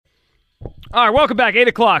All right, welcome back. 8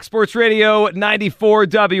 o'clock, Sports Radio 94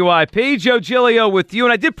 WIP. Joe Giglio with you.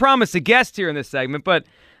 And I did promise a guest here in this segment, but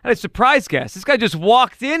I had a surprise guest. This guy just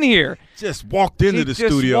walked in here. Just walked into the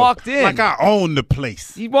studio. Just walked in. Like I own the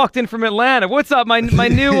place. He walked in from Atlanta. What's up, my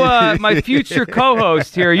new, my future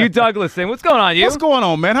co-host here, you Douglas thing. What's going on, you? What's going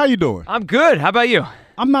on, man? How you doing? I'm good. How about you?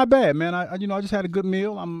 I'm not bad, man. I just had a good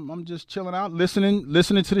meal. I'm just chilling out, listening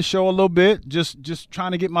to the show a little bit, just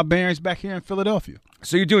trying to get my bearings back here in Philadelphia.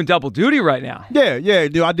 So you're doing double duty right now? Yeah.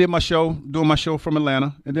 I did my show, doing my show from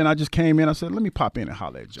Atlanta, and then I just came in. I said, let me pop in and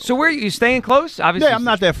holler at Joe. So where are you staying close? Obviously. Yeah, I'm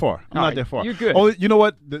not that far. I'm not that far. You're good. Oh, you know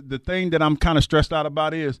what? The thing that I'm kind of stressed out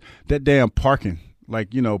about is that damn parking.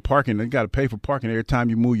 Like, parking, you got to pay for parking every time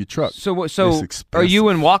you move your truck. So are you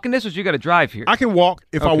in walking distance, or you got to drive here? I can walk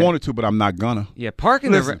if I wanted to, but I'm not gonna. Yeah,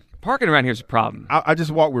 parking around here is a problem. I just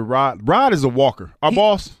walk with Rod. Rod is a walker. Our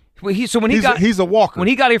boss. He's a walker. When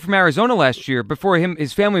he got here from Arizona last year, before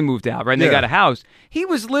his family moved out, right, and they got a house, he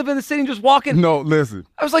was living in the city and just walking. No, listen.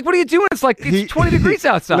 I was like, what are you doing? It's 20 degrees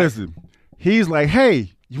outside. Listen, he's like,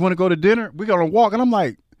 hey, you want to go to dinner? We're going to walk. And I'm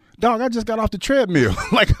like, dog, I just got off the treadmill.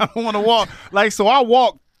 Like, I don't want to walk. Like, so I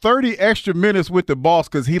walk 30 extra minutes with the boss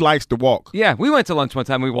because he likes to walk. Yeah, we went to lunch one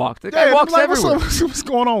time. We walked. The guy walks everywhere. What's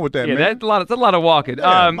going on with that, man? That's a lot of walking.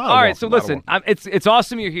 Yeah, all right, so listen, it's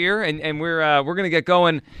awesome you're here, and we're going to get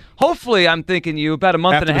going. Hopefully, I'm thinking you about a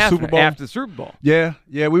month and a half after the Super Bowl. Yeah,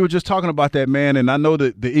 we were just talking about that, man, and I know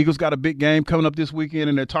that the Eagles got a big game coming up this weekend,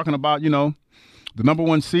 and they're talking about, the number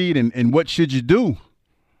one seed and what should you do.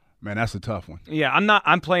 Man, that's a tough one. Yeah,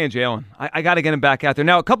 I'm playing Jalen. I got to get him back out there.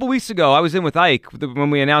 Now, a couple weeks ago, I was in with Ike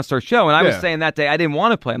when we announced our show, and I was saying that day I didn't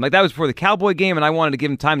want to play him. Like, that was before the Cowboy game, and I wanted to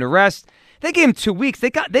give him time to rest. They gave him 2 weeks.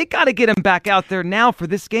 They got to get him back out there now for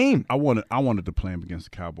this game. I wanted to play him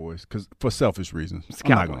against the Cowboys because for selfish reasons. It's the I'm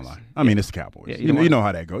not Cowboys. gonna lie. I mean, it's the Cowboys. Yeah, you know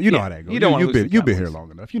how that goes. You know how that goes. You don't want to lose to the You've been Cowboys. here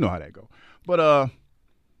long enough. You know how that goes. But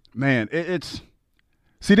man, it's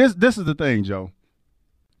see this is the thing, Joe.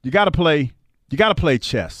 You got to play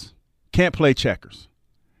chess. Can't play checkers.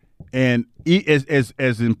 And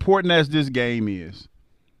as important as this game is,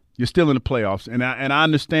 you're still in the playoffs. And I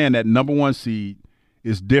understand that number one seed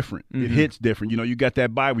is different. Mm-hmm. It hits different. You got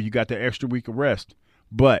that bye where you got that extra week of rest.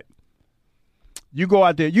 But you go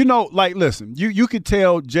out there, listen, you could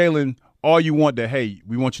tell Jalen all you want that, hey,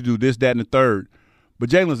 we want you to do this, that, and the third. But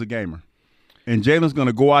Jalen's a gamer. And Jalen's going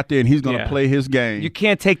to go out there and he's going to play his game. You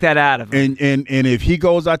can't take that out of him. And if he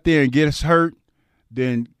goes out there and gets hurt,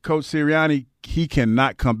 then Coach Sirianni, he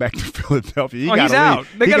cannot come back to Philadelphia. He's out.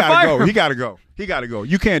 They got to fire him. He got to go.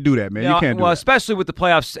 You can't do that, man. You can't do that. Well, especially with the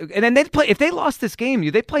playoffs. And then if they lost this game,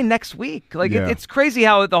 they play next week. Like, it's crazy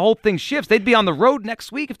how the whole thing shifts. They'd be on the road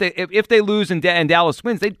next week if they lose and Dallas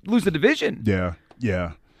wins. They'd lose the division.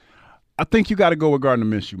 Yeah. I think you got to go with Gardner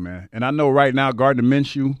Minshew, man. And I know right now Gardner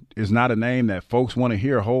Minshew is not a name that folks want to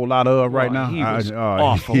hear a whole lot of right now. He was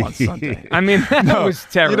awful on Sunday. I mean, that was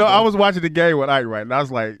terrible. I was watching the game with Ike, right? And I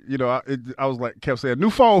was like, I was like, kept saying,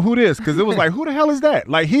 new phone, who this? Because it was like, who the hell is that?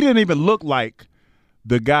 Like, he didn't even look like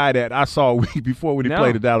the guy that I saw a week before when he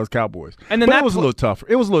played the Dallas Cowboys. And then it was a little tougher.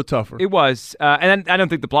 It was a little tougher. It was. And I don't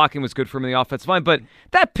think the blocking was good for him in the offensive line. But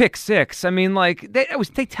that pick six, I mean, like,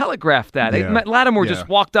 they telegraphed that. Lattimore just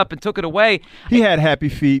walked up and took it away. He had happy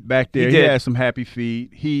feet back there. He did. Had some happy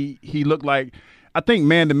feet. He looked like, I think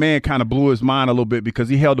man-to-man kind of blew his mind a little bit because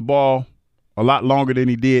he held the ball a lot longer than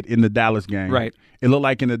he did in the Dallas game. Right. It looked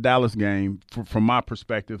like in the Dallas game, from my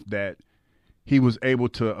perspective, that he was able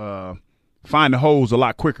to find the holes a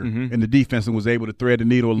lot quicker in the defense and was able to thread the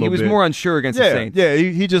needle a little bit. He was more unsure against the Saints. Yeah,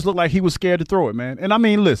 he just looked like he was scared to throw it, man. And, I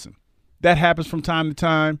mean, listen, that happens from time to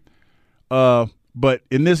time. But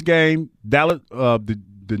in this game, Dallas,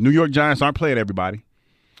 the New York Giants aren't playing everybody.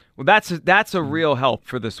 Well, that's a real help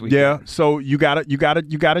for this weekend. Yeah, so you got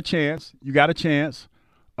a chance. You got a chance.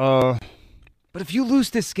 But if you lose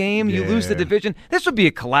this game, you lose the division. This would be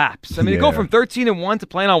a collapse. I mean, to go from 13-1 to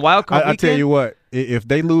playing on wild card weekend. I tell you what, if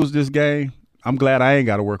they lose this game, I'm glad I ain't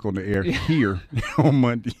got to work on the air here on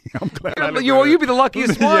Monday. I'm glad. You'd be the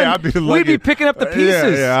luckiest one. Yeah, I'd be the luckiest. We'd be picking up the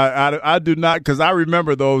pieces. I do not, because I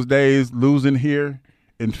remember those days losing here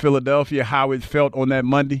in Philadelphia, how it felt on that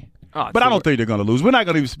Monday. But I don't think they're going to lose. We're not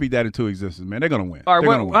going to even speak that into existence, man. They're going to win. All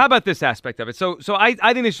right, how about this aspect of it? So I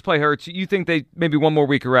think they should play Hurts. You think they maybe one more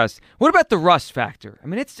week of rest. What about the rust factor? I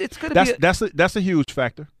mean, it's going to be that's a huge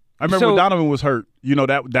factor. I remember when Donovan was hurt.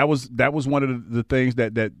 That was one of the things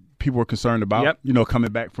that people were concerned about. Yep.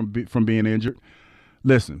 Coming back from being injured.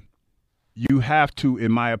 Listen, you have to,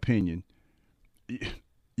 in my opinion,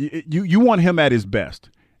 you want him at his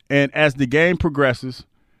best, and as the game progresses,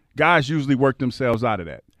 guys usually work themselves out of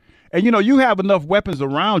that. And, you have enough weapons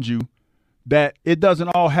around you that it doesn't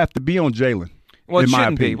all have to be on Jalen. Well, it in my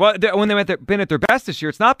shouldn't be. opinion. Well, when they've been at their best this year,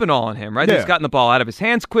 it's not been all on him, right? Yeah. He's gotten the ball out of his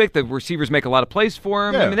hands quick. The receivers make a lot of plays for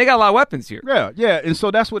him. Yeah. I mean, they got a lot of weapons here. Yeah, and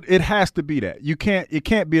so that's what it has to be. That it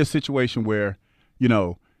can't be a situation where, you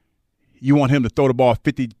know, you want him to throw the ball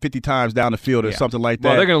 50 times down the field or something like that.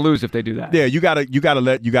 Well, they're going to lose if they do that. Yeah, you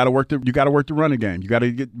gotta work the running game. You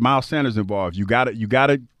gotta get Miles Sanders involved. You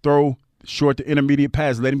gotta throw short to intermediate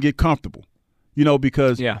passes. Let him get comfortable. You know,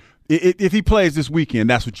 because if he plays this weekend,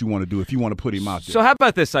 that's what you want to do if you want to put him out there. So how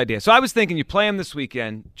about this idea? So I was thinking you play him this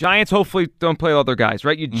weekend. Giants hopefully don't play other guys,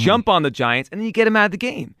 right? You jump on the Giants, and then you get him out of the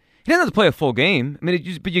game. He doesn't have to play a full game. I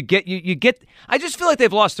mean, but you get. I just feel like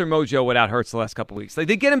they've lost their mojo without Hurts the last couple of weeks. Like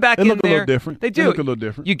they get him back in there. They look a little different. They do. They look a little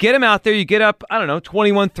different. You get him out there. You get up. I don't know,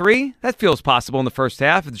 21-3. That feels possible in the first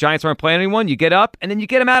half. If the Giants aren't playing anyone, you get up, and then you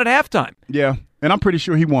get him out at halftime. Yeah, and I'm pretty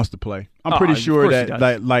sure he wants to play. I'm pretty sure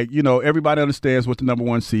that like you know, everybody understands what the number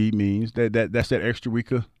 1 seed means. That's that extra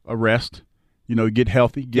week of rest. You know, get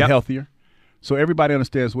healthy, get healthier. So everybody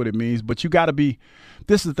understands what it means. But you got to be.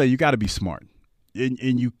 This is the thing. You got to be smart.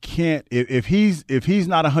 And you can't if he's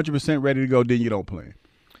not 100% ready to go, then you don't play him.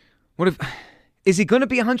 What if is he going to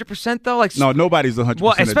be 100% though? Like no, nobody's 100%.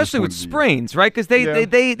 Well, especially with sprains, right? Because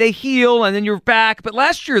they heal and then you're back. But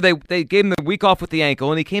last year they gave him the week off with the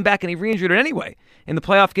ankle and he came back and he re-injured it anyway in the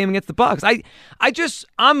playoff game against the Bucs.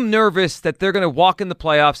 I'm nervous that they're going to walk in the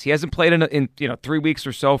playoffs. He hasn't played in 3 weeks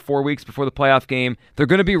or so, 4 weeks before the playoff game. They're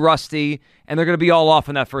going to be rusty and they're going to be all off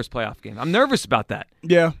in that first playoff game. I'm nervous about that.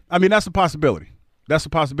 Yeah, I mean that's a possibility. That's a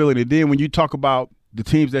possibility. And then when you talk about the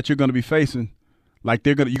teams that you're going to be facing, like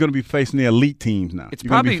you're going to be facing the elite teams now. It's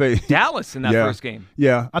probably Dallas in that first game.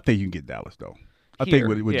 Yeah, I think you can get Dallas though. I think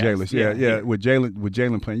with Jalen, yeah, with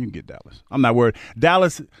Jalen playing, you can get Dallas. I'm not worried.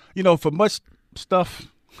 Dallas, you know, for much stuff.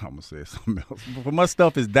 I'm gonna say something else. For much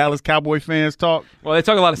stuff is Dallas Cowboy fans talk. Well, they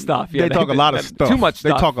talk a lot of stuff. Yeah, they talk a lot of stuff. Too much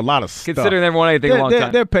stuff. They talk a lot of stuff. Considering they haven't won anything in a long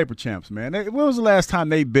time. They're paper champs, man. When was the last time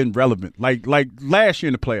they've been relevant? Like last year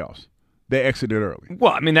in the playoffs. They exited early.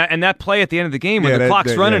 Well, I mean, that play at the end of the game where the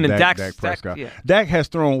clock's running and Dak has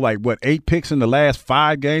thrown 8 picks in the last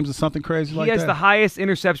 5 games or something crazy like that. He has the highest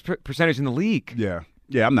interception percentage in the league. Yeah,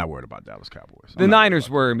 I'm not worried about Dallas Cowboys. The Niners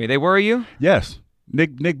worry me. They worry you? Yes.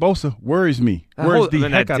 Nick Bosa worries me.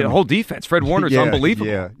 The whole defense. Fred Warner's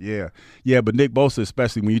unbelievable. Yeah, but Nick Bosa,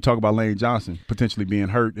 especially when you talk about Lane Johnson potentially being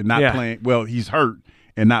hurt and not playing. Well, he's hurt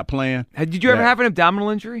and not playing. Did you ever have an abdominal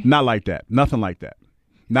injury? Not like that. Nothing like that.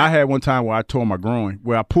 Now, I had one time where I tore my groin,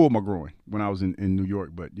 I pulled my groin when I was in New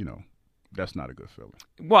York, but, you know, that's not a good feeling.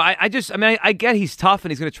 Well, I get he's tough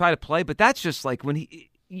and he's going to try to play, but that's just like when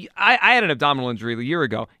I had an abdominal injury a year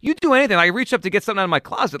ago. You do anything. I reach up to get something out of my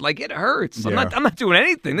closet, like it hurts. Yeah. I'm not doing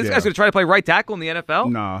anything. This guy's going to try to play right tackle in the NFL?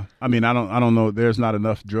 Nah. I mean, I don't know. There's not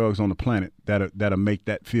enough drugs on the planet that'll make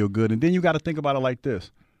that feel good. And then you got to think about it like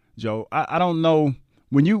this, Joe. I don't know.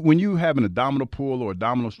 When you have an abdominal pull or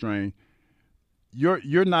abdominal strain,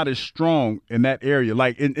 you're not as strong in that area.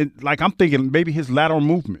 Like I'm thinking maybe his lateral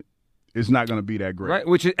movement is not going to be that great.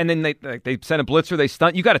 Right. And then they send a blitzer, they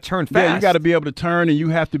stunt. You got to turn fast. Yeah, you got to be able to turn, and you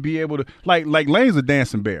have to be able to like Lane's a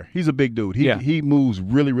dancing bear. He's a big dude. He moves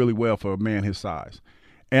really, really well for a man his size.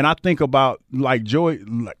 And I think about Nick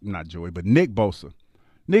Bosa.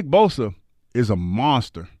 Nick Bosa is a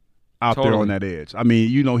monster out there on that edge. I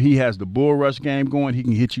mean, you know, he has the bull rush game going. He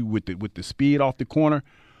can hit you with the speed off the corner.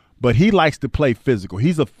 But he likes to play physical.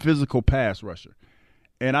 He's a physical pass rusher.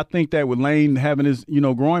 And I think that with Lane having his,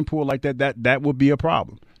 groin pull like that would be a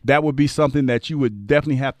problem. That would be something that you would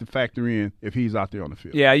definitely have to factor in if he's out there on the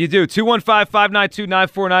field. Yeah, you do.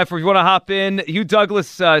 215-592-9494 if you want to hop in. Hugh Douglas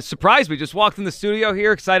surprised me. Just walked in the studio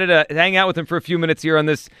here. Excited to hang out with him for a few minutes here on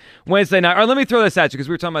this Wednesday night. All right, let me throw this at you because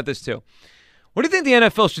we were talking about this too. What do you think the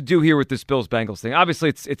NFL should do here with this Bills-Bengals thing? Obviously,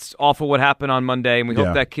 it's awful what happened on Monday, and we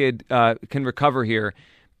hope that kid can recover here.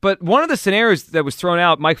 But one of the scenarios that was thrown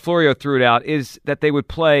out, Mike Florio threw it out, is that they would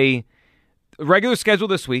play a regular schedule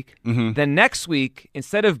this week. Mm-hmm. Then next week,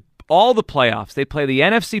 instead of all the playoffs, they'd play the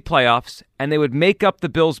NFC playoffs, and they would make up the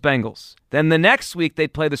Bills-Bengals. Then the next week,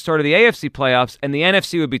 they'd play the start of the AFC playoffs, and the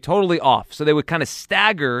NFC would be totally off. So they would kind of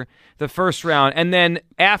stagger the first round. And then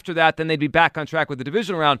after that, then they'd be back on track with the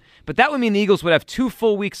divisional round. But that would mean the Eagles would have 2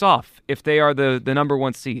 full weeks off if they are the number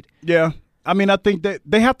 1 seed. Yeah. I mean, I think that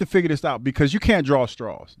they have to figure this out because you can't draw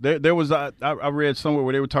straws. There was I read somewhere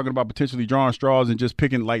where they were talking about potentially drawing straws and just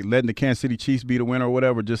picking, like, letting the Kansas City Chiefs be the winner or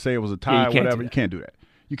whatever, just say it was a tie or whatever. You can't do that.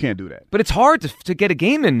 You can't do that. But it's hard to get a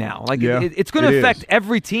game in now. Like, it's going to affect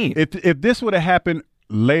every team. If this would have happened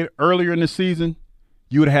earlier in the season,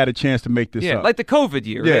 you would have had a chance to make this up. Yeah, like the COVID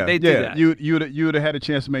year. Yeah, they did that. You would have had a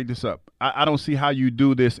chance to make this up. I don't see how you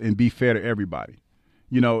do this and be fair to everybody.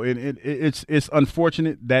 You know, it's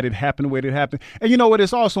unfortunate that it happened the way it happened. And you know what?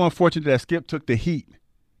 It's also unfortunate that Skip took the heat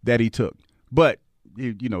that he took. But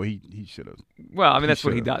he should have. Well, I mean, that's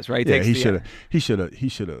what he does, right? He should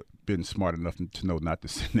have been smart enough to know not to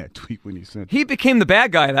send that tweet when he sent it. He became the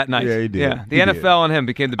bad guy that night. Yeah, he did. Yeah, the NFL and him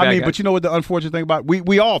became the bad guy. But you know what the unfortunate thing about it?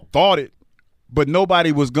 We all thought it, but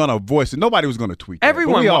nobody was going to voice it. Nobody was going to tweet that.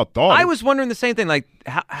 Everyone. But we all thought I it. was wondering the same thing. Like,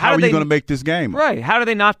 how are they you going to make this game? Right. How do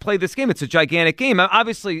they not play this game? It's a gigantic game.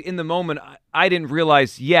 Obviously, in the moment, I didn't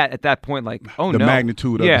realize yet at that point, like, the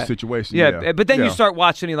magnitude of the situation. Yeah. But then you start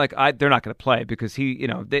watching, you're like, they're not going to play because he,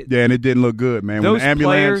 and it didn't look good, man. Those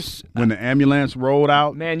when the ambulance rolled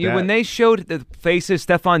out, man, when they showed the faces,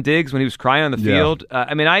 Stephon Diggs when he was crying on the field.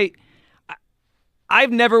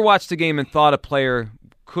 I've never watched a game and thought a player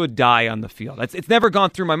could die on the field. It's never gone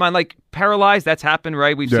through my mind. Like paralyzed, that's happened,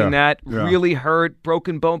 right? We've seen that. Yeah. Really hurt,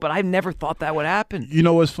 broken bone, but I've never thought that would happen. You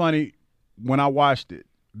know what's funny? When I watched it,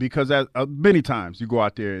 because many times you go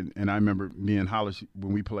out there, and I remember me and Hollis,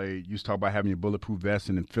 when we played, used to talk about having your bulletproof vest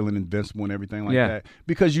and feeling invincible and everything like that.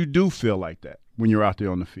 Because you do feel like that when you're out there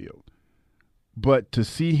on the field. But to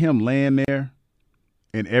see him laying there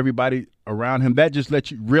and everybody around him, that just lets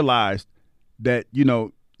you realize that,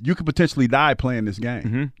 you could potentially die playing this game.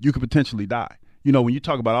 Mm-hmm. You could potentially die. When you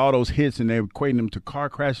talk about all those hits and they're equating them to car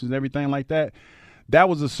crashes and everything like that, that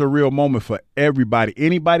was a surreal moment for everybody.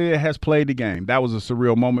 Anybody that has played the game, that was a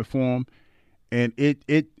surreal moment for them. And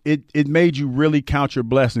it made you really count your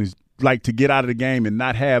blessings, like to get out of the game and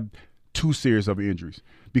not have too serious of injuries.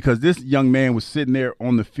 Because this young man was sitting there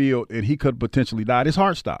on the field and he could potentially die. His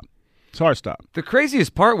heart stopped. The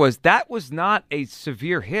craziest part was that was not a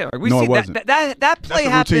severe hit. It wasn't. That play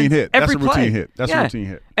happened every play. That's a routine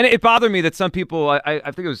hit. And it bothered me that some people, I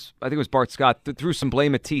think it was Bart Scott, threw some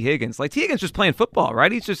blame at T. Higgins. Like T. Higgins just playing football,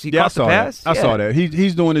 right? He caught the pass. I saw that.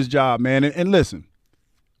 He's doing his job, man. And listen,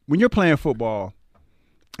 when you're playing football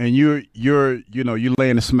and you're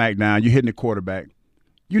laying the smack down, you're hitting the quarterback,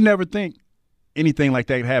 you never think anything like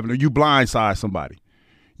that could happen, or you blindside somebody.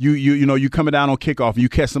 You coming down on kickoff and you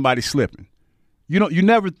catch somebody slipping. You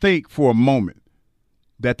never think for a moment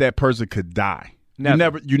that person could die.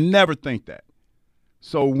 Never. You never think that.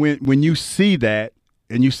 So when you see that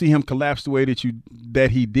and you see him collapse the way that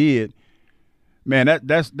he did, man,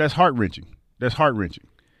 that's heart-wrenching. That's heart-wrenching.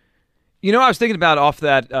 I was thinking about off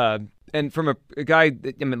that and from a guy,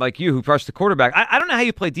 like you, who rushed the quarterback, I don't know how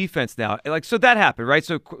you play defense now. Like, so that happened, right?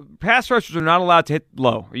 So pass rushers are not allowed to hit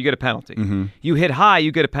low, or you get a penalty. Mm-hmm. You hit high,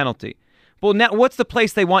 you get a penalty. Well, now what's the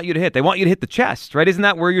place they want you to hit? They want you to hit the chest, right? Isn't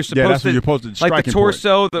that where you're supposed that's to? Where you're supposed to, like the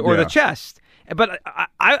torso or the chest. But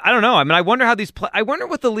I don't know. I wonder how I wonder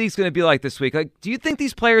what the league's going to be like this week. Like, do you think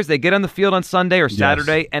these players, they get on the field on Sunday or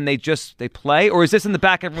Saturday and they play, or is this in the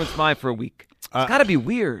back of everyone's mind for a week? It's got to be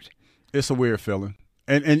weird. It's a weird feeling.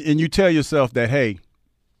 And you tell yourself that, hey,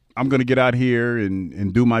 I'm going to get out here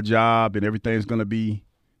and do my job and everything's going to be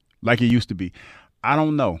like it used to be. I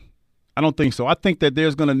don't know. I don't think so. I think that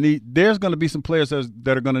there's going to be some players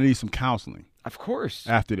that are going to need some counseling. Of course.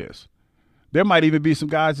 After this. There might even be some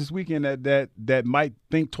guys this weekend that might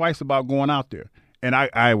think twice about going out there. And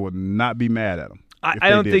I would not be mad at them. I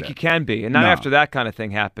don't think you can be, and not after that kind of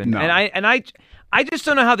thing happened. No. And I just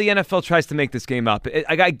don't know how the NFL tries to make this game up.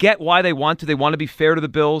 I get why they want to. They want to be fair to the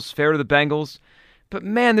Bills, fair to the Bengals. But,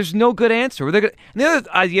 man, there's no good answer. And the other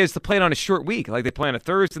idea is to play it on a short week. Like they play on a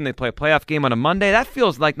Thursday and they play a playoff game on a Monday. That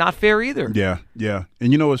feels like not fair either. Yeah.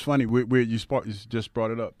 And you know what's funny? You just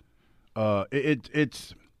brought it up.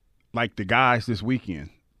 It's like the guys this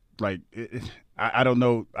weekend. Like I don't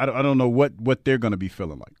know. I don't know what they're going to be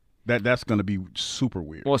feeling like. That's going to be super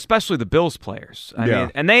weird. Well, especially the Bills players. I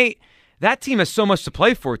mean, and that team has so much to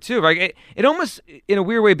play for too, right? It almost, in a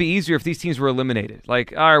weird way, be easier if these teams were eliminated.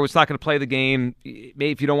 Like, all right, we're not going to play the game.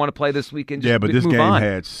 Maybe if you don't want to play this weekend, just but this move game on.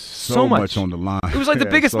 Had so much on the line. It was like the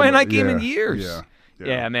biggest Monday night game in years.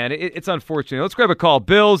 Yeah, man, it's unfortunate. Let's grab a call.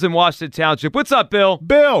 Bill's in Washington Township. What's up, Bill?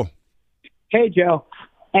 Bill. Hey, Joe.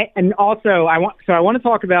 And also, I want to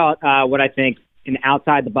talk about what I think an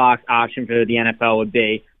outside the box option for the NFL would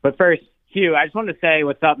be. But first, Hugh, I just wanted to say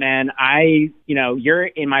what's up, man. You're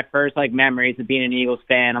in my first memories of being an Eagles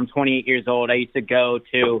fan. I'm 28 years old. I used to go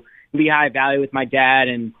to Lehigh Valley with my dad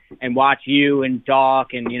and watch you and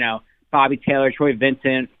Doc and Bobby Taylor, Troy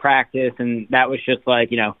Vincent practice, and that was just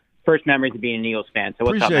first memories of being an Eagles fan. So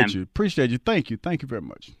what's up, man? Appreciate you. Thank you very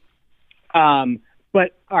much.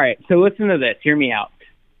 But all right, so listen to this. Hear me out.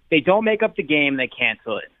 They don't make up the game, they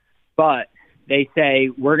cancel it, but they say,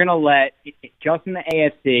 we're going to let, just in the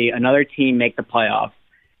AFC, another team make the playoffs.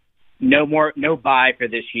 No bye for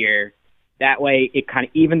this year. That way, it kind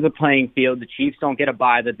of evens the playing field. The Chiefs don't get a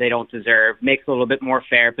bye that they don't deserve. Makes it a little bit more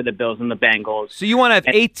fair for the Bills and the Bengals. So you want to have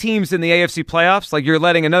 8 teams in the AFC playoffs? Like you're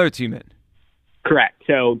letting another team in? Correct.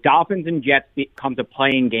 So Dolphins and Jets becomes a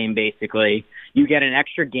playing game, basically. You get an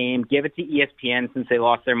extra game. Give it to ESPN since they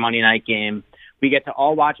lost their Monday night game. We get to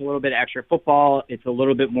all watch a little bit of extra football. It's a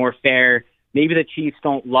little bit more fair. Maybe the Chiefs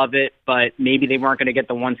don't love it, but maybe they weren't going to get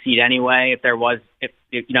the 1 seed anyway if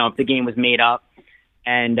the game was made up.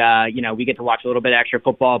 And, we get to watch a little bit of extra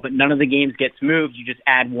football, but none of the games gets moved. You just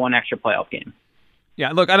add 1 extra playoff game.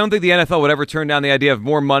 Yeah, look, I don't think the NFL would ever turn down the idea of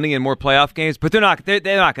more money and more playoff games, but they're not going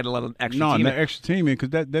to let an extra team in. No, extra team in, because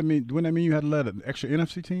wouldn't that mean you had to let an extra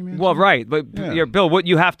NFC team in? Well, right, but Bill, what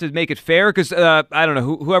you have to make it fair, because I don't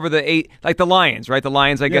know, whoever the 8, like the Lions, right? The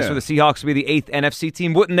Lions, I guess, or the Seahawks would be the 8th NFC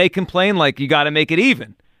team. Wouldn't they complain like you got to make it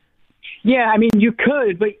even? Yeah, I mean, you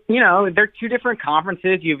could, but, they're 2 different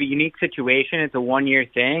conferences. You have a unique situation. It's a 1-year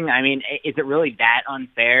thing. I mean, is it really that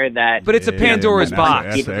unfair that... But it's a Pandora's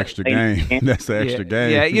box. That's an extra game. That's an extra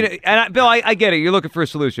game. Yeah, and Bill, I get it. You're looking for a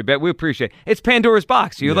solution, but we appreciate it. It's Pandora's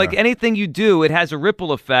box. Like anything you do, it has a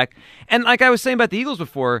ripple effect. And like I was saying about the Eagles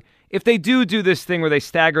before, if they do this thing where they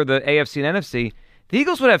stagger the AFC and NFC, the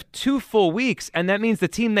Eagles would have 2 full weeks, and that means the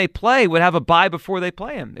team they play would have a bye before they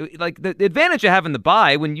play them. Like the advantage of having the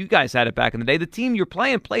bye, when you guys had it back in the day, the team you're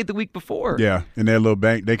playing played the week before. Yeah, and they're a little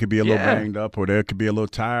they could be a little banged up, or they could be a little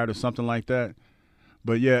tired or something like that.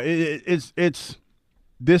 But yeah, this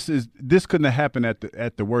couldn't have happened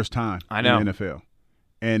at the worst time in the NFL,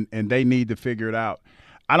 and they need to figure it out.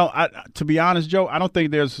 To be honest, Joe, I don't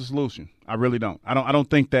think there's a solution. I really don't. I don't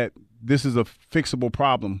think that this is a fixable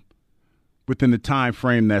problem within the time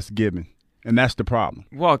frame that's given, and that's the problem.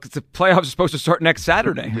 Well, because the playoffs are supposed to start next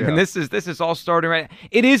Saturday. Yeah. I mean, this is all starting right.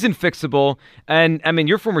 It isn't fixable, and I mean,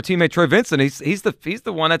 your former teammate Troy Vincent, he's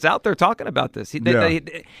the one that's out there talking about this.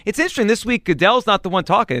 It's interesting. This week, Goodell's not the one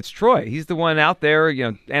talking; it's Troy. He's the one out there,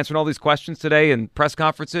 answering all these questions today in press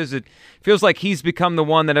conferences. It feels like he's become the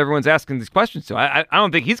one that everyone's asking these questions to. I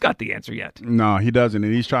don't think he's got the answer yet. No, he doesn't,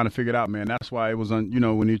 and he's trying to figure it out, man. That's why it was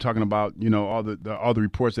when you're talking about all the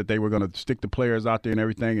reports that they were going to stick the players out there and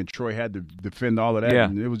everything, and Troy had to defend all of that. Yeah.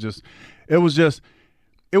 And it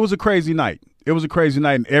was a crazy night. It was a crazy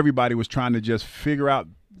night, and everybody was trying to just figure out,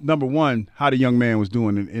 number one, how the young man was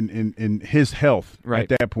doing in his health at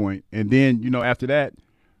that point. And then, after that,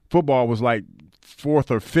 football was like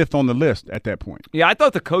 4th or 5th on the list at that point. Yeah, I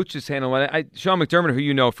thought the coaches handled it. Sean McDermott, who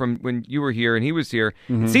you know from when you were here and he was here,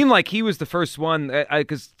 it seemed like he was the first one,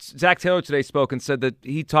 because Zach Taylor today spoke and said that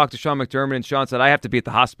he talked to Sean McDermott, and Sean said, I have to be at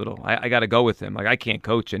the hospital. I got to go with him. Like, I can't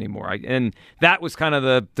coach anymore. And that was kind of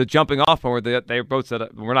the jumping off point where they both said,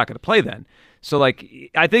 we're not going to play then. So, I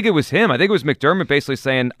think it was him. I think it was McDermott basically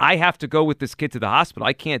saying, I have to go with this kid to the hospital.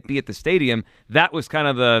 I can't be at the stadium. That was kind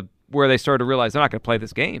of where they started to realize they're not going to play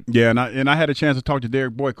this game. Yeah, and I had a chance to talk to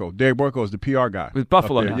Derek Boyko. Derek Boyko is the PR guy. With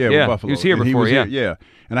Buffalo now. Yeah, with Buffalo. He was here before, yeah.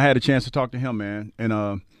 And I had a chance to talk to him, man,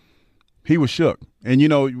 and he was shook. And,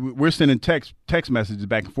 we're sending text messages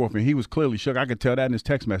back and forth, and he was clearly shook. I could tell that in his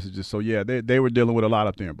text messages. So, yeah, they were dealing with a lot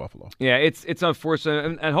up there in Buffalo. Yeah, it's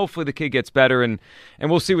unfortunate, and hopefully the kid gets better, and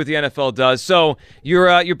we'll see what the NFL does. So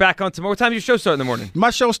you're back on tomorrow. What time does your show start in the morning?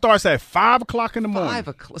 My show starts at 5 o'clock in the morning. 5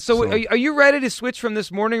 o'clock. So are you ready to switch from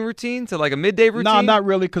this morning routine to like a midday routine? No, not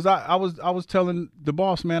really, because I was telling the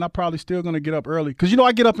boss, man, I'm probably still going to get up early. Because,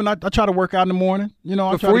 I get up and I try to work out in the morning.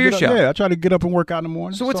 Before your show? Yeah, I try to get up and work out in the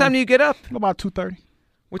morning. So what time do you get up? About 2:30.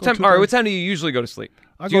 What time? All right. What time do you usually go to sleep?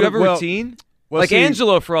 Do you have a routine? Well,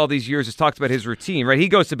 Angelo, for all these years, has talked about his routine, right? He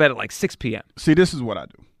goes to bed at like 6 p.m. See, this is what I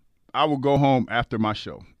do. I will go home after my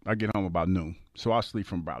show. I get home about noon, so I'll sleep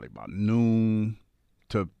from probably about noon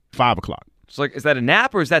to 5 o'clock. So, is that a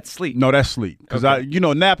nap or is that sleep? No, that's sleep. Because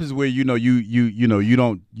nap is where you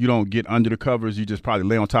don't get under the covers. You just probably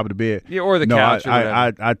lay on top of the bed. Yeah, or the couch.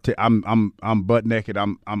 I'm butt naked.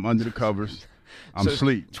 I'm under the covers. I'm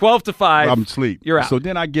asleep. 12 to 5. I'm asleep. You're out. So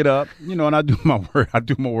then I get up, and I do my work. I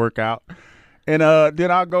do my workout, and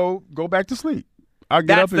then I go back to sleep. I get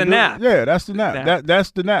that's up and the nap. Yeah, that's the nap.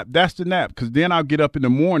 That's the nap. That's the nap. Because then I'll get up in the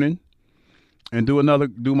morning and do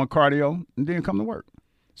my cardio, and then come to work.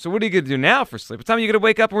 So what are you going to do now for sleep? What time are you going to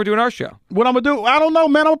wake up when we're doing our show? What I'm going to do? I don't know,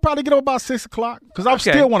 man. I'm probably get up about 6 o'clock because I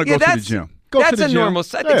still want to go to the gym. That's a normal.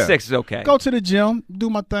 I think 6 is okay. Go to the gym, do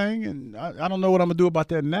my thing, and I don't know what I'm gonna do about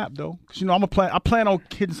that nap though, because I plan on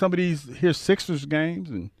hitting some of these Sixers games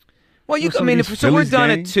and. Well, so we're done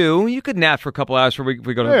at 2. You could nap for a couple hours before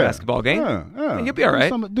we go to a basketball game. Yeah. You'll be all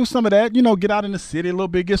right. Do some of that. Get out in the city a little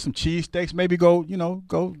bit, get some cheesesteaks, maybe go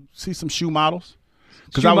see some shoe models.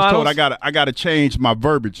 Because I was told I got to change my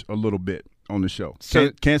verbiage a little bit on the show.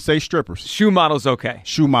 So can't say strippers. Shoe models, okay.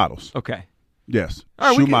 Shoe models. Okay. Yes.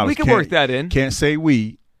 All right, we can work that in. Can't say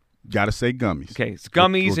weed. Got to say gummies. Okay, it's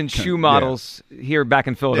gummies and shoe models here back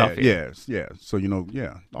in Philadelphia. Yeah. So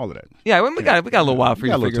all of that. Yeah, we got a little while for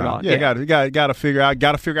you to figure it out. Yeah, got to figure out.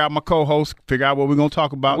 Got to figure out my co-host. Figure out what we're gonna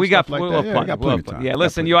talk about. We got plenty of time. Yeah,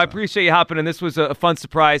 listen, I appreciate you hopping in. This was a fun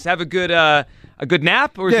surprise. Have a good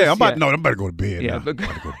nap. Or I'm about to go to bed. Yeah, now.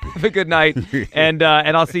 Have a good night, and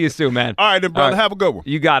I'll see you soon, man. All right, then, brother. Have a good one.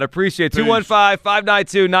 You got it. Appreciate it.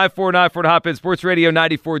 215-592-9494 to Sports Radio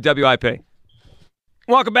 94 WIP.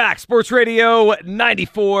 Welcome back. Sports Radio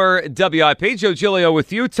 94 WIP. Joe Giglio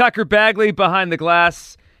with you. Tucker Bagley behind the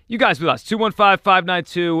glass. You guys with us.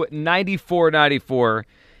 215-592-9494.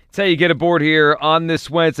 That's how you get aboard here on this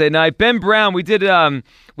Wednesday night. Ben Brown, we had a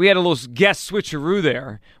little guest switcheroo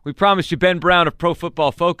there. We promised you Ben Brown of Pro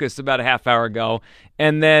Football Focus about a half hour ago.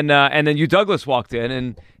 And then Hugh Douglas walked in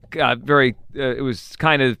and it was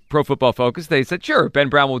kind of Pro Football Focus. They said, sure, Ben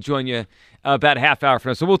Brown will join you about a half hour from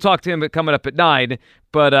now. So we'll talk to him coming up at 9.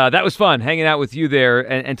 But that was fun, hanging out with you there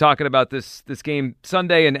and talking about this game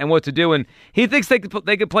Sunday and what to do. And he thinks they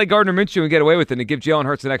could play Gardner Minshew and get away with it and give Jalen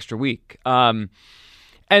Hurts an extra week. And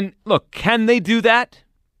look, can they do that?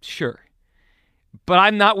 Sure. But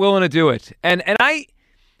I'm not willing to do it. And I'm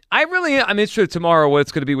interested tomorrow what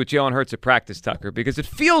it's going to be with Jalen Hurts at practice, Tucker, because it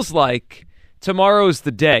feels like tomorrow's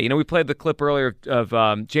the day. We played the clip earlier of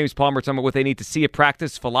James Palmer talking about what they need to see at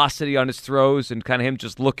practice, velocity on his throws, and kind of him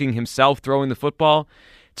just looking himself throwing the football.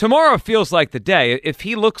 Tomorrow feels like the day. If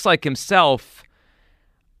he looks like himself,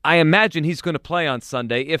 I imagine he's going to play on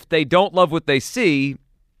Sunday. If they don't love what they see,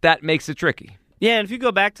 that makes it tricky. Yeah, and if you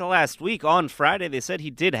go back to last week, on Friday, they said he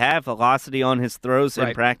did have velocity on his throws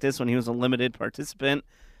in practice when he was a limited participant.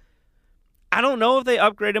 I don't know if they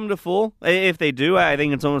upgrade him to full. If they do, I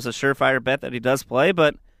think it's almost a surefire bet that he does play,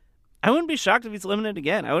 but I wouldn't be shocked if he's limited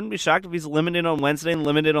again. I wouldn't be shocked if he's limited on Wednesday and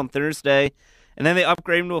limited on Thursday, and then they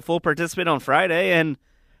upgrade him to a full participant on Friday. And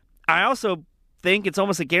I also think it's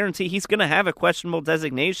almost a guarantee he's going to have a questionable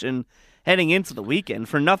designation heading into the weekend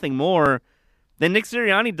for nothing more than Nick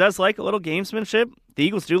Sirianni does like a little gamesmanship. The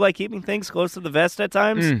Eagles do like keeping things close to the vest at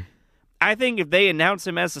times. I think if they announce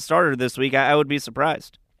him as the starter this week, I would be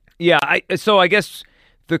surprised. Yeah, so I guess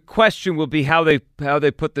the question will be how they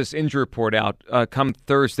put this injury report out come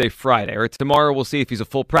Thursday, Friday. Or tomorrow we'll see if he's a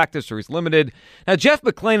full practice or he's limited. Now, Jeff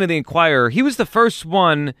McClain of the Inquirer, he was the first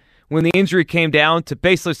one when the injury came down to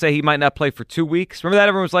basically say he might not play for 2 weeks. Remember that?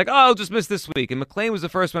 Everyone was like, oh, he'll just miss this week. And McClain was the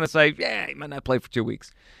first one to say, yeah, he might not play for 2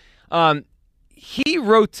 weeks. He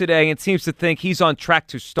wrote today and seems to think he's on track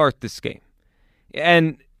to start this game.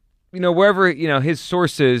 And wherever, his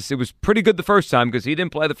sources, it was pretty good the first time because he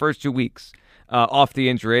didn't play the first 2 weeks off the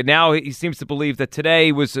injury. And now he seems to believe that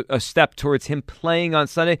today was a step towards him playing on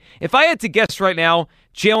Sunday. If I had to guess right now,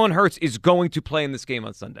 Jalen Hurts is going to play in this game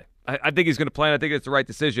on Sunday. I think he's going to play, and I think it's the right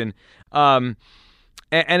decision. And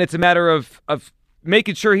it's a matter of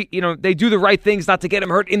making sure they do the right things not to get him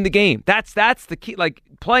hurt in the game. That's the key. Like,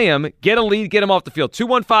 play him, get a lead, get him off the field.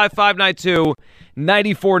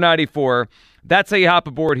 215-592-9494. That's how you hop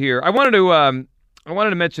aboard here. I wanted to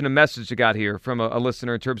mention a message I got here from a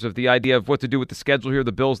listener in terms of the idea of what to do with the schedule here,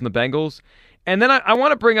 the Bills and the Bengals. And then I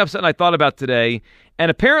want to bring up something I thought about today.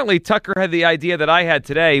 And apparently Tucker had the idea that I had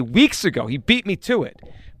today weeks ago. He beat me to it.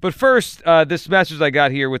 But first, this message I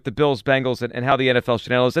got here with the Bills, Bengals, and how the NFL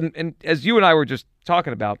should handle this. And as you and I were just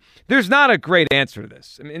talking about, there's not a great answer to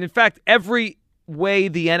this. I mean, in fact, every way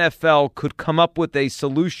the NFL could come up with a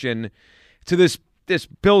solution to this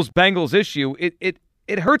Bills-Bengals issue,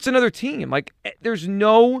 it hurts another team. Like, there's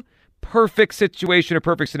no perfect situation or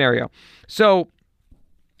perfect scenario. So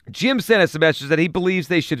Jim sent us a message that he believes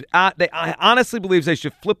they should, I honestly believes they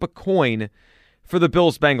should flip a coin for the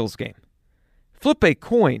Bills-Bengals game. Flip a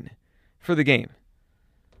coin for the game.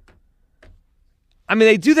 I mean,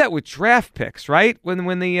 they do that with draft picks, right? When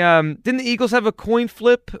the didn't the Eagles have a coin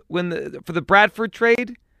flip for the Bradford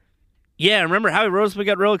trade? Yeah, remember Howie Roseman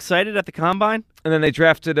got real excited at the Combine? And then they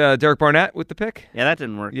drafted Derek Barnett with the pick? Yeah, that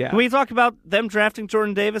didn't work. Yeah. Can we talk about them drafting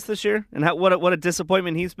Jordan Davis this year and what a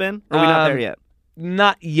disappointment he's been? Or are we not there yet?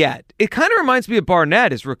 Not yet. It kind of reminds me of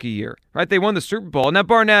Barnett his rookie year, right? They won the Super Bowl. Now,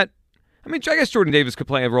 Barnett, I mean, I guess Jordan Davis could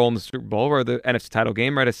play a role in the Super Bowl or the NFC title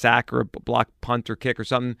game, right? A sack or a block punt or kick or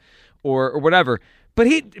something or whatever. But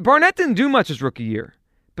Barnett didn't do much his rookie year.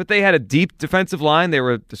 But they had a deep defensive line. They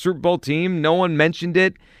were the Super Bowl team. No one mentioned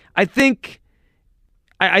it. I think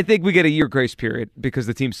we get a year grace period because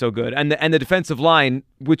the team's so good. And the defensive line,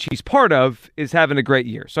 which he's part of, is having a great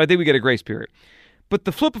year. So I think we get a grace period. But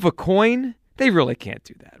the flip of a coin, they really can't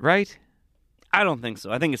do that, right? I don't think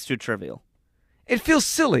so. I think it's too trivial. it feels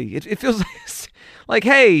silly. It feels like,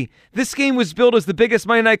 hey, this game was billed as the biggest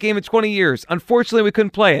Monday night game in 20 years. Unfortunately, we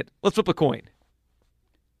couldn't play it. Let's flip a coin.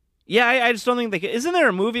 Yeah, I just don't think they can. Isn't there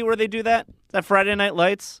a movie where they do that? That Friday Night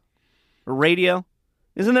Lights? Or Radio?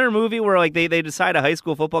 Isn't there a movie where like they decide a high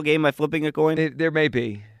school football game by flipping a coin? There may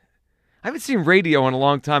be. I haven't seen Radio in a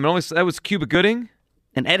long time. That was Cuba Gooding.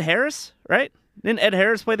 And Ed Harris, right? Didn't Ed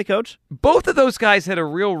Harris play the coach? Both of those guys had a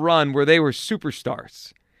real run where they were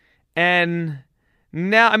superstars. And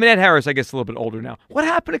now, I mean, Ed Harris, I guess, a little bit older now. What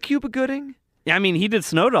happened to Cuba Gooding? Yeah, I mean, he did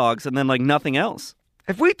Snow Dogs and then like nothing else.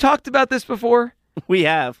 Have we talked about this before? We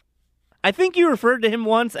have. I think you referred to him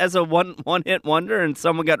once as a one-hit wonder, and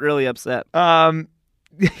someone got really upset.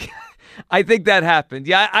 I think that happened.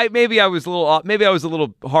 Yeah, maybe I was a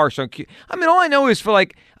little harsh on Cuba. I mean, all I know is for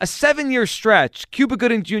like a 7-year stretch, Cuba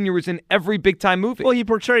Gooding Jr. was in every big-time movie. Well, he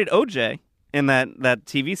portrayed OJ in that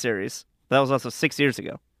TV series. That was also 6 years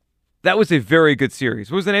ago. That was a very good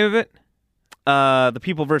series. What was the name of it? The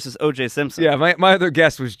People versus O.J. Simpson. Yeah, my other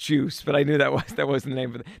guess was Juice, but I knew that wasn't the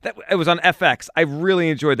name of it. It was on FX. I really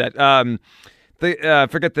enjoyed that.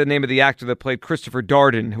 Forget the name of the actor that played Christopher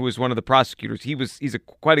Darden, who was one of the prosecutors. He's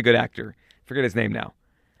quite a good actor. Forget his name now.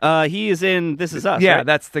 He is in This Is Us. Yeah, right?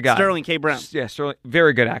 that's the guy. Sterling K. Brown. Yeah, Sterling,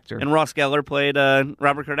 very good actor. And Ross Geller played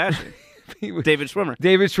Robert Kardashian. David Schwimmer.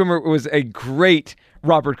 David Schwimmer was a great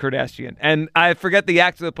Robert Kardashian. And I forget the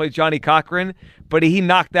actor that played Johnny Cochran, but he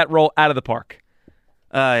knocked that role out of the park.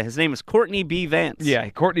 His name is Courtney B. Vance. Yeah,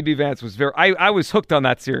 Courtney B. Vance was I was hooked on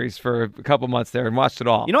that series for a couple months there and watched it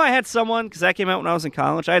all. You know, I had someone, because that came out when I was in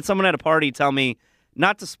college, I had someone at a party tell me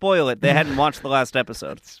not to spoil it. They hadn't watched the last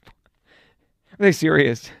episode. Are they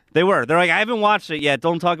serious? They were. They're like, I haven't watched it yet.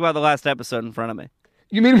 Don't talk about the last episode in front of me.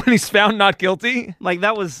 You mean when he's found not guilty? Like,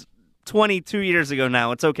 that was 22 years ago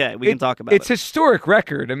now. It's okay. We can talk about It's historic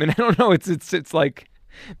record. I mean, I don't know. It's like,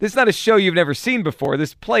 this is not a show you've never seen before.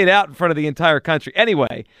 This played out in front of the entire country.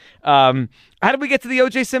 Anyway, how did we get to the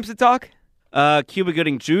O.J. Simpson talk? Cuba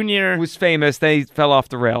Gooding Jr. was famous. They fell off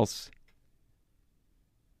the rails.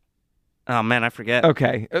 Oh, man, I forget.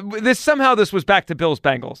 Okay. This was back to Bills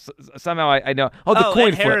Bengals. Somehow I know. Oh, the coin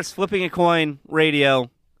Ed Harris flip. flipping a coin, radio.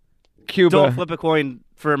 Cuba. Don't flip a coin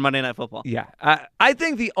for Monday Night Football. Yeah. I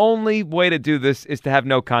think the only way to do this is to have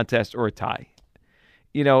no contest or a tie.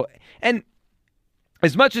 You know, and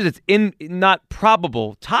as much as it's not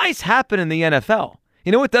probable, ties happen in the NFL.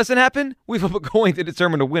 You know what doesn't happen? We flip a coin to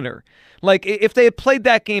determine a winner. Like, if they had played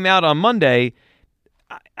that game out on Monday,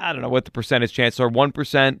 I don't know what the percentage chances are, 1%,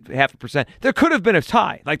 0.5%. There could have been a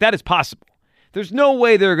tie. Like, that is possible. There's no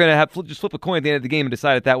way they're going to just flip a coin at the end of the game and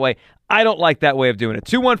decide it that way. I don't like that way of doing it.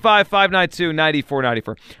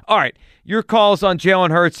 215-592-9494. All right, your calls on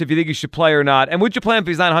Jalen Hurts, if you think he should play or not. And would you play him if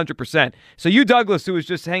he's not 100%? So you, Douglas, who was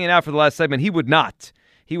just hanging out for the last segment, he would not.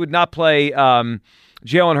 He would not play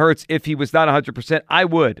Jalen Hurts if he was not 100%. I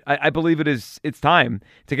would. I believe it's time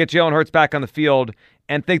to get Jalen Hurts back on the field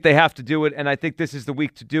and think they have to do it. And I think this is the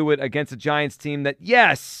week to do it against a Giants team that,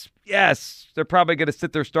 yes, they're probably going to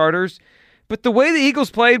sit their starters. But the way the Eagles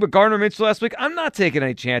played with Gardner Minshew last week, I'm not taking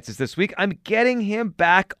any chances this week. I'm getting him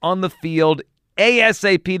back on the field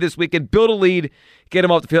ASAP this week and build a lead, get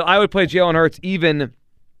him off the field. I would play Jalen Hurts even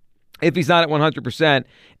if he's not at 100%.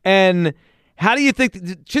 And how do you think,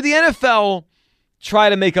 should the NFL try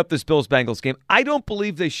to make up this Bills-Bengals game? I don't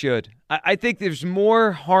believe they should. I think there's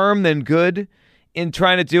more harm than good in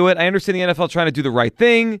trying to do it. I understand the NFL trying to do the right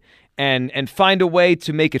thing and find a way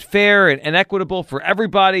to make it fair and equitable for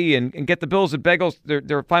everybody and get the Bills and Bengals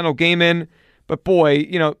their final game in. But boy,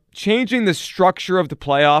 changing the structure of the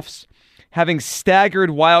playoffs, having staggered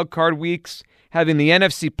wild card weeks, having the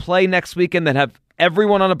NFC play next weekend, then have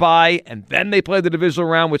everyone on a bye, and then they play the divisional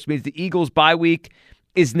round, which means the Eagles' bye week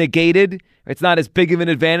is negated. It's not as big of an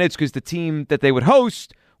advantage because the team that they would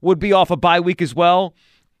host would be off a bye week as well.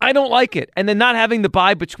 I don't like it. And then not having the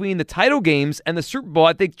bye between the title games and the Super Bowl,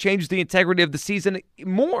 I think, changes the integrity of the season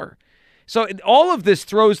more. So all of this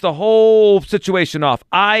throws the whole situation off.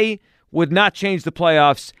 I would not change the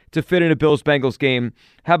playoffs to fit in a Bills-Bengals game.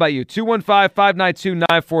 How about you?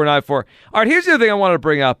 215-592-9494. All right, here's the other thing I wanted to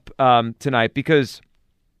bring up tonight, because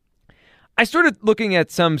I started looking at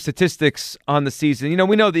some statistics on the season.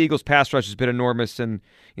 We know the Eagles' pass rush has been enormous, and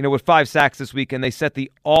with 5 sacks this weekend, they set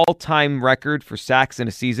the all-time record for sacks in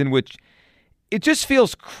a season, which it just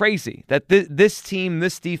feels crazy that this team,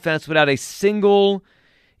 this defense, without a single,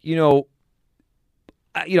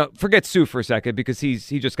 forget Sue for a second because he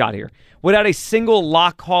just got here, without a single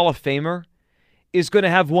lock Hall of Famer, is going to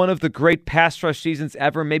have one of the great pass rush seasons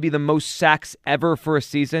ever, maybe the most sacks ever for a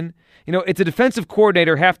season. It's a defensive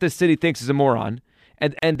coordinator half this city thinks is a moron,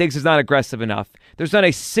 and Diggs is not aggressive enough. There's not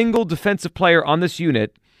a single defensive player on this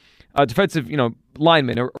unit, defensive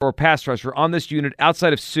lineman or pass rusher on this unit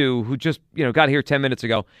outside of Sue, who just got here 10 minutes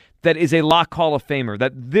ago, that is a lock Hall of Famer.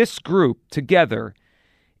 That this group together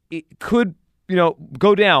could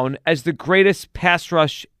go down as the greatest pass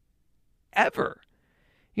rush ever.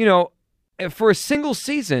 For a single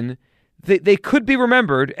season, they could be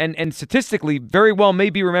remembered, and statistically very well may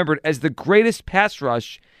be remembered as the greatest pass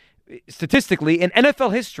rush statistically in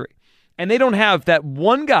NFL history. And they don't have that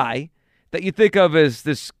one guy that you think of as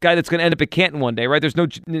this guy that's going to end up at Canton one day, right? There's no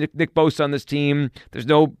Nick Bosa on this team. There's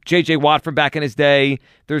no J.J. Watt from back in his day.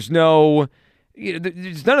 There's no,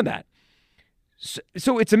 there's none of that.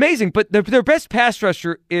 So it's amazing, but their best pass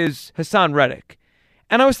rusher is Hassan Reddick.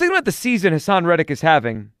 And I was thinking about the season Hassan Reddick is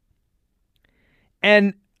having.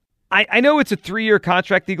 And I know it's a 3-year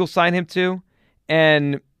contract the Eagles sign him to.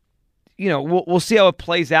 And, we'll see how it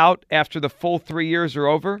plays out after the full 3 years are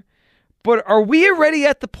over. But are we already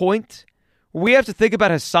at the point where we have to think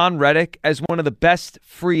about Hassan Reddick as one of the best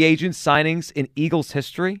free agent signings in Eagles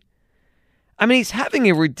history? I mean, he's having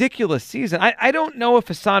a ridiculous season. I don't know if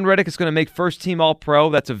Hassan Reddick is going to make first-team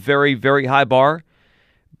All-Pro. That's a very, very high bar.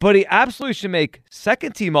 But he absolutely should make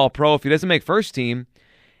second-team All-Pro if he doesn't make first-team.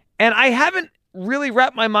 And I haven't really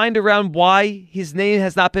wrapped my mind around why his name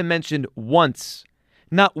has not been mentioned once.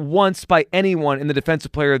 Not once by anyone in the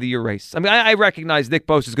Defensive Player of the Year race. I mean, I recognize Nick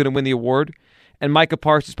Bosa is going to win the award, and Micah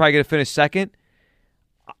Parsons is probably going to finish second.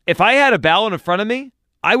 If I had a ballot in front of me,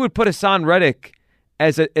 I would put Hassan Reddick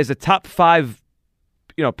as a top 5,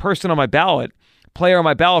 person on my ballot, player on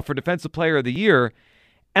my ballot for Defensive Player of the Year.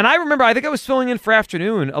 And I remember, I think I was filling in for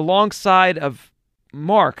Afternoon alongside of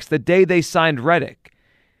Marks the day they signed Reddick.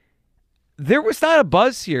 There was not a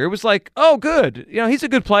buzz here. It was like, oh, good. He's a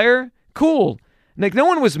good player. Cool. Like, no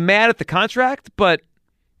one was mad at the contract, but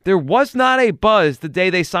there was not a buzz the day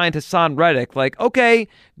they signed Hassan Reddick. Like, okay,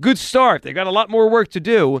 good start. They got a lot more work to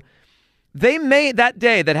do. They may, that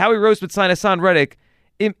day that Howie Roseman signed Hassan Reddick,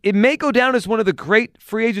 it may go down as one of the great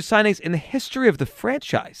free agent signings in the history of the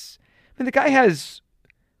franchise. I mean, the guy has,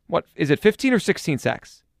 what, is it 15 or 16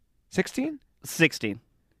 sacks? 16? 16.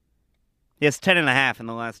 He has 10.5 in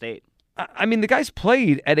the last 8. I mean, the guy's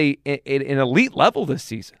played at an elite level this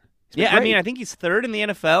season. Yeah, I mean, I think he's third in the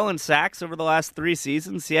NFL in sacks over the last 3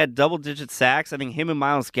 seasons. He had double-digit sacks. I think him and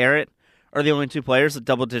Myles Garrett are the only 2 players with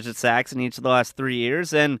double-digit sacks in each of the last 3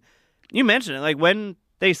 years. And you mentioned it, like when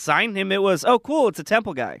they signed him, it was, oh, cool, it's a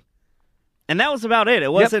Temple guy. And that was about it.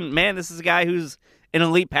 It wasn't, man, this is a guy who's an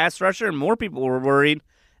elite pass rusher, and more people were worried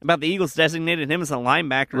about the Eagles designated him as a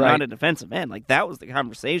linebacker, not a defensive end. Like, that was the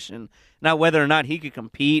conversation, not whether or not he could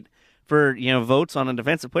compete for, votes on a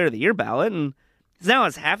Defensive Player of the Year ballot. And he now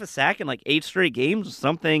has half a sack in like 8 straight games,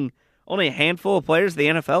 something only a handful of players in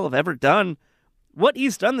the NFL have ever done. What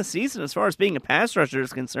he's done this season as far as being a pass rusher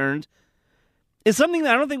is concerned is something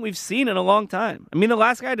that I don't think we've seen in a long time. I mean, the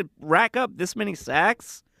last guy to rack up this many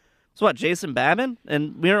sacks was what, Jason Babin?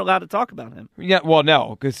 And we aren't allowed to talk about him. Yeah, well,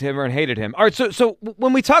 no, because everyone hated him. All right, so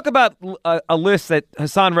when we talk about a list that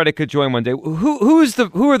Hassan Reddick could join one day,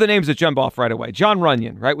 who are the names that jump off right away? Jon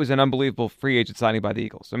Runyan, right, was an unbelievable free agent signing by the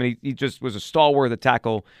Eagles. I mean, he just was a stalwart of the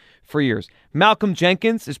tackle for years. Malcolm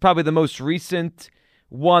Jenkins is probably the most recent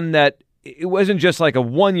one that it wasn't just like a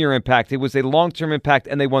 1-year impact. It was a long-term impact,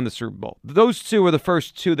 and they won the Super Bowl. Those 2 are the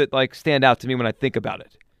first 2 that like stand out to me when I think about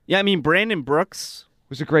it. Yeah, I mean, Brandon Brooks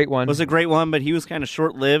was a great one. But he was kind of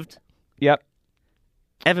short-lived. Yep.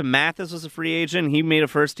 Evan Mathis was a free agent. He made a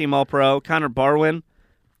first-team All-Pro. Connor Barwin,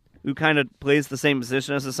 who kind of plays the same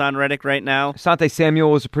position as Hassan Reddick right now. Asante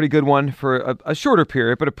Samuel was a pretty good one for a shorter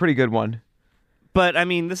period, but a pretty good one. But, I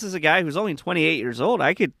mean, this is a guy who's only 28 years old.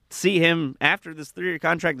 I could see him, after this 3-year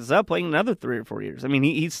contract is up, playing another 3 or 4 years. I mean,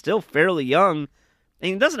 he's still fairly young,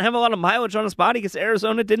 and he doesn't have a lot of mileage on his body because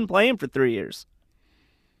Arizona didn't play him for 3 years.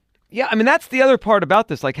 Yeah, I mean, that's the other part about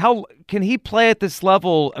this. Like, how can he play at this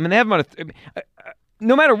level? I mean, they have him on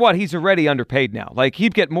no matter what, he's already underpaid now. Like,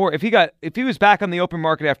 he'd get more if he was back on the open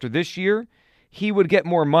market after this year, he would get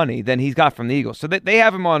more money than he's got from the Eagles. So they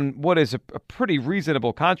have him on what is a pretty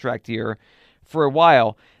reasonable contract here for a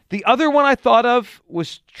while. The other one I thought of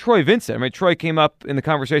was Troy Vincent. I mean, Troy came up in the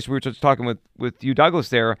conversation we were just talking with you, Douglas,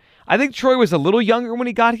 there. I think Troy was a little younger when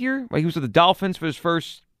he got here. Like, he was with the Dolphins for his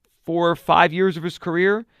first 4 or 5 years of his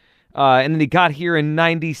career. And then he got here in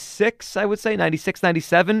 96, I would say, 96,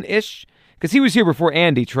 97-ish. Because he was here before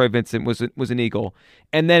Andy, Troy Vincent, was an Eagle.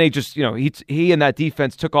 And then he just, he and that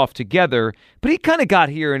defense took off together. But he kind of got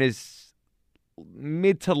here in his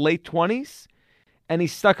mid to late 20s. And he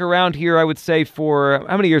stuck around here, I would say, for,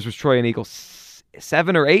 how many years was Troy an Eagle?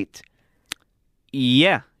 7 or 8?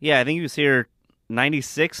 Yeah. I think he was here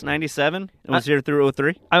 96, 97. It was here through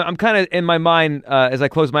 03. I'm kind of in my mind as I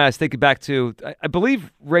close my eyes thinking back to, I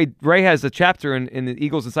believe Ray has a chapter in the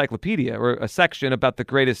Eagles Encyclopedia or a section about the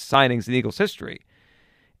greatest signings in Eagles history.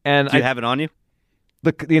 And do you have it on you?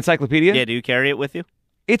 The encyclopedia? Yeah, do you carry it with you?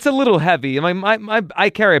 It's a little heavy. I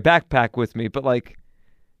carry a backpack with me, but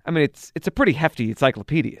it's a pretty hefty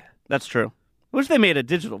encyclopedia. That's true. I wish they made a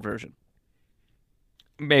digital version.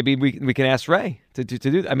 Maybe we can ask Ray to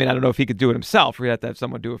do that. I don't know if he could do it himself, or he'd have to have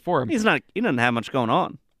someone do it for him. He doesn't have much going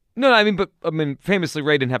on. No, famously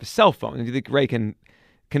Ray didn't have a cell phone. Do you think Ray can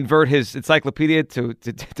convert his encyclopedia to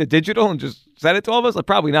digital and just send it to all of us?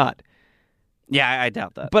 Probably not. Yeah, I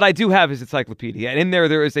doubt that. But I do have his encyclopedia, and in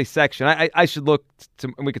there is a section. I should look,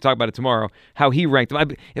 and we could talk about it tomorrow, how he ranked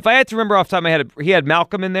them. If I had to remember off the top of my head, he had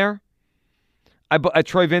Malcolm in there.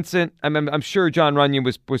 Troy Vincent. I'm sure John Runyon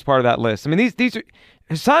was part of that list. These are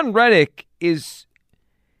Hassan Reddick is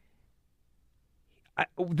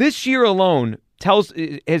this year alone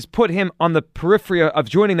has put him on the periphery of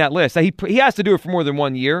joining that list. He has to do it for more than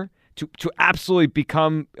 1 year to absolutely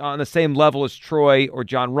become on the same level as Troy or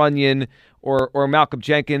John Runyon or Malcolm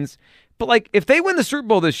Jenkins. But if they win the Super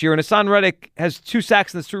Bowl this year and Hassan Reddick has 2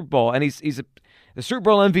 sacks in the Super Bowl and he's the Super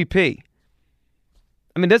Bowl MVP.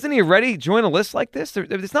 Doesn't he already join a list like this?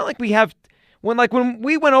 It's not like we have when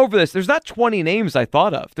we went over this. There's not 20 names I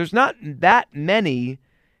thought of. There's not that many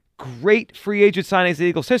great free agent signings in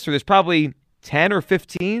Eagles history. There's probably 10 or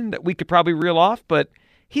 15 that we could probably reel off, but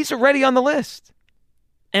he's already on the list.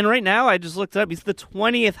 And right now, I just looked it up. He's the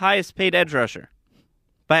 20th highest paid edge rusher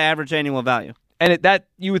by average annual value. And that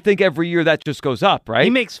you would think every year that just goes up, right? He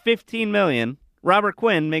makes $15 million. Robert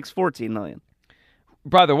Quinn makes $14 million.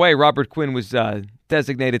 By the way, Robert Quinn was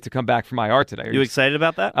designated to come back from IR today. Are you excited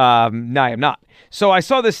about that? No, I am not. So I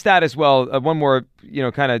saw this stat as well. One more,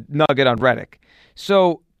 kind of nugget on Reddick.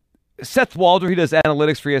 So Seth Walder, he does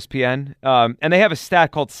analytics for ESPN, and they have a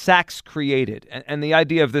stat called sacks created. And the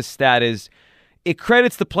idea of this stat is it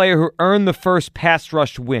credits the player who earned the first pass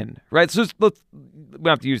rush win, right? So we don't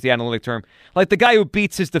have to use the analytic term. Like the guy who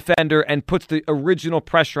beats his defender and puts the original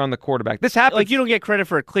pressure on the quarterback. This happens. You don't get credit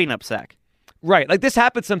for a cleanup sack. Right. This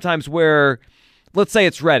happens sometimes where, let's say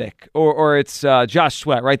it's Reddick or it's Josh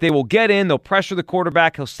Sweat, right? They will get in, they'll pressure the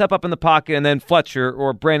quarterback, he'll step up in the pocket, and then Fletcher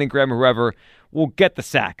or Brandon Graham or whoever will get the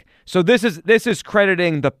sack. So this is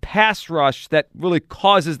crediting the pass rush that really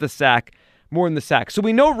causes the sack more than the sack. So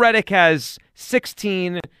we know Reddick has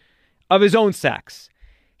 16 of his own sacks.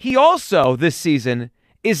 He also, this season,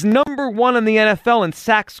 is number 1 in the NFL in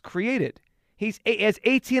sacks created. He has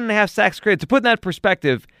 18 and a half sacks created. To put in that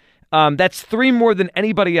perspective, that's 3 more than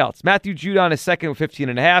anybody else. Matthew Judon is second with 15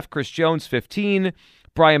 and a half. Chris Jones, 15.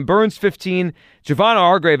 Brian Burns, 15. Javon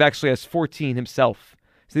Hargrave actually has 14 himself.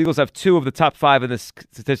 So the Eagles have 2 of the top 5 in this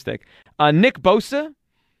statistic. Nick Bosa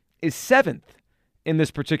is 7th in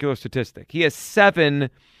this particular statistic. He has 7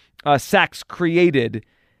 sacks created.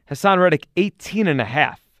 Hassan Reddick, 18 and a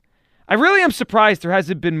half. I really am surprised there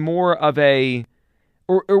hasn't been more of a,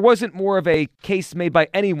 or wasn't more of a case made by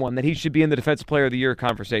anyone that he should be in the Defensive Player of the Year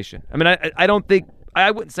conversation. I don't think,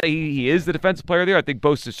 I wouldn't say he is the Defensive Player of the Year. I think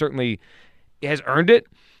Bosa certainly has earned it,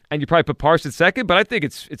 and you probably put Parsons second, but I think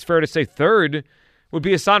it's fair to say third would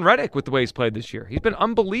be Hassan Reddick with the way he's played this year. He's been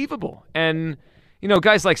unbelievable. And,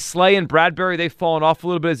 guys like Slay and Bradbury, they've fallen off a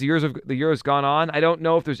little bit as the year has gone on. I don't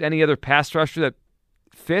know if there's any other pass rusher that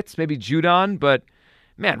fits, maybe Judon, but,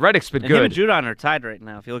 man, Reddick's been good. Him and Judon are tied right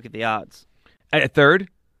now if you look at the odds. At third?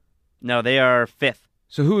 No, they are 5th.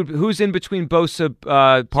 So who's in between Bosa,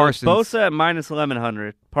 Parsons? So Bosa at minus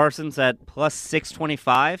 1,100. Parsons at plus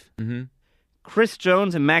 625. Mm-hmm. Chris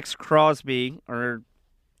Jones and Max Crosby are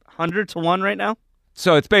 100 to 1 right now.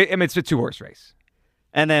 So it's a 2-horse race.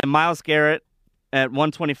 And then Myles Garrett at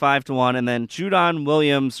 125 to 1. And then Judon,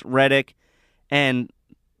 Williams, Reddick, and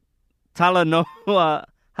Talanoa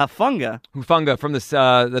Hufanga from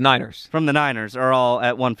the Niners. From the Niners are all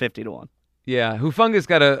at 150 to 1. Yeah, Hufanga's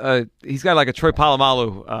got he's got like a Troy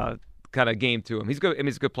Polamalu kind of game to him. He's good.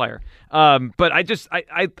 He's a good player. But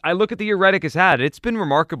I look at the year Reddick has had. It's been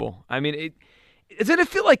remarkable. Doesn't it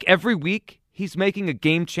feel like every week he's making a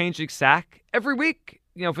game-changing sack? Every week,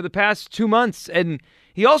 for the past 2 months, and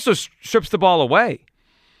he also strips the ball away.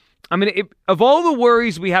 Of all the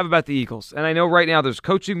worries we have about the Eagles, and I know right now there's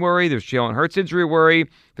coaching worry, there's Jalen Hurts injury worry,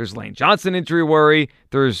 there's Lane Johnson injury worry,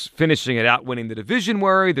 there's finishing it out winning the division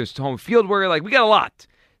worry, there's home field worry. We got a lot.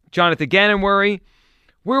 Jonathan Gannon worry.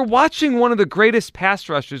 We're watching one of the greatest pass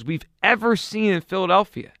rushers we've ever seen in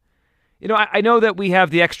Philadelphia. I know that we have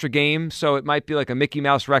the extra game, so it might be like a Mickey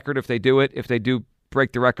Mouse record if they do it, if they do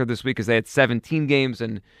break the record this week, because they had 17 games,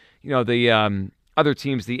 and the other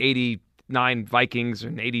teams, the 89 Vikings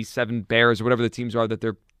and 87 Bears or whatever the teams are that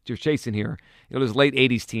they're chasing here. Those late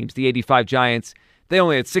 80s teams, the 85 Giants, they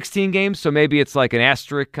only had 16 games, so maybe it's like an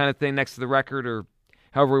asterisk kind of thing next to the record or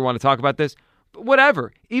however we want to talk about this. But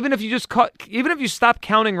whatever. Even if you stop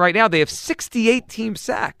counting right now, they have 68 team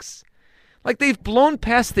sacks. Like, they've blown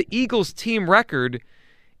past the Eagles team record.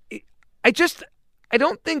 I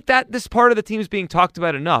don't think that this part of the team is being talked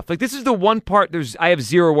about enough. Like, this is the one part I have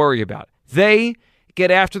zero worry about. They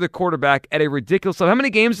get after the quarterback at a ridiculous level. How many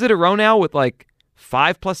games did it row now with like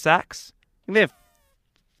 5+ sacks? They have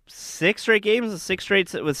 6 straight games, 6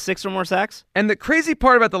 straight with 6 or more sacks. And the crazy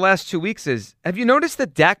part about the last 2 weeks is, have you noticed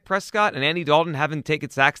that Dak Prescott and Andy Dalton haven't taken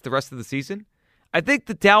sacks the rest of the season? I think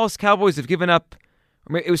the Dallas Cowboys have given up,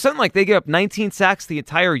 it was something like they gave up 19 sacks the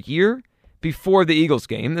entire year before the Eagles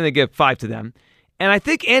game, then they gave 5 to them. And I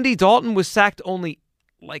think Andy Dalton was sacked only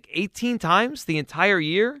like 18 times the entire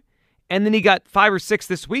year, and then he got 5 or 6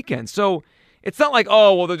 this weekend. So it's not like,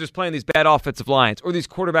 oh, well, they're just playing these bad offensive lines or these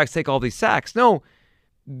quarterbacks take all these sacks. No,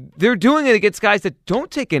 they're doing it against guys that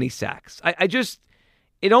don't take any sacks.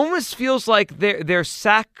 It almost feels like their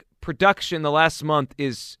sack production the last month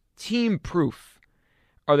is team proof.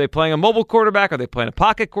 Are they playing a mobile quarterback? Are they playing a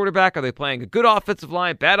pocket quarterback? Are they playing a good offensive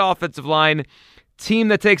line, bad offensive line, team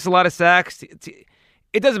that takes a lot of sacks?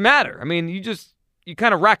 It doesn't matter. I mean, you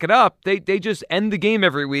kind of rack it up. They just end the game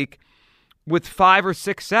every week with 5 or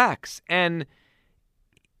 6 sacks. And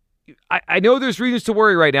I know there's reasons to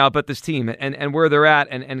worry right now about this team and where they're at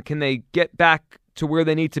and can they get back to where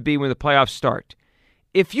they need to be when the playoffs start.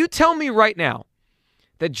 If you tell me right now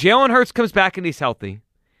that Jalen Hurts comes back and he's healthy,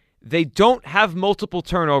 they don't have multiple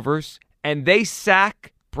turnovers, and they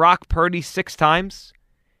sack Brock Purdy 6 times,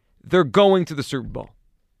 they're going to the Super Bowl.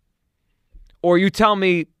 Or you tell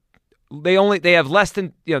me they have less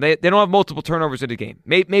than, they don't have multiple turnovers in a game.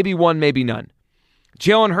 Maybe 1, maybe none.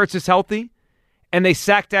 Jalen Hurts is healthy, and they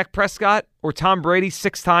sack Dak Prescott or Tom Brady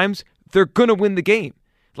 6 times, they're going to win the game.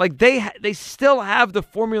 Like, they still have the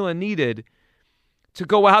formula needed to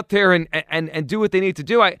go out there and do what they need to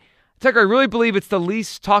do. Tucker, I really believe it's the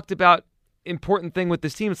least talked about important thing with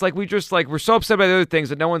this team. It's like we're so upset by the other things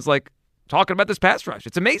that no one's like talking about this pass rush.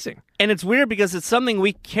 It's amazing. And it's weird because it's something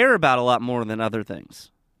we care about a lot more than other things,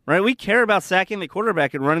 right? We care about sacking the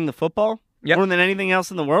quarterback and running the football more than anything else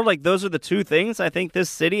in the world. Like, those are the 2 things I think this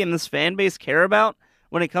city and this fan base care about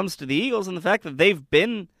when it comes to the Eagles, and the fact that they've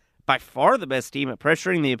been by far the best team at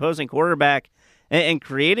pressuring the opposing quarterback and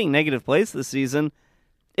creating negative plays this season.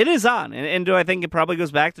 It is on. And do I think it probably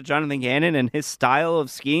goes back to Jonathan Gannon and his style of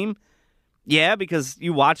scheme? Yeah, because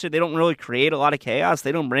you watch it, they don't really create a lot of chaos.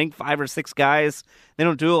 They don't bring 5 or 6 guys. They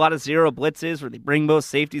don't do a lot of zero blitzes where they bring both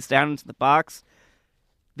safeties down into the box.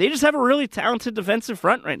 They just have a really talented defensive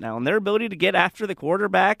front right now, and their ability to get after the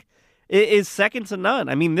quarterback is second to none.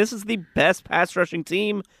 I mean, this is the best pass rushing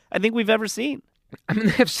team I think we've ever seen. I mean,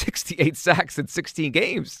 they have 68 sacks in 16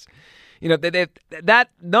 games. That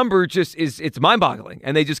number just it's mind-boggling,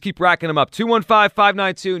 and they just keep racking them up.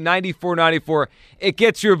 215-592-9494. It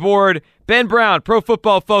gets you aboard. Ben Brown, Pro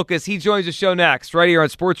Football Focus. He joins the show next, right here on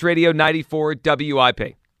Sports Radio 94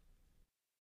 WIP.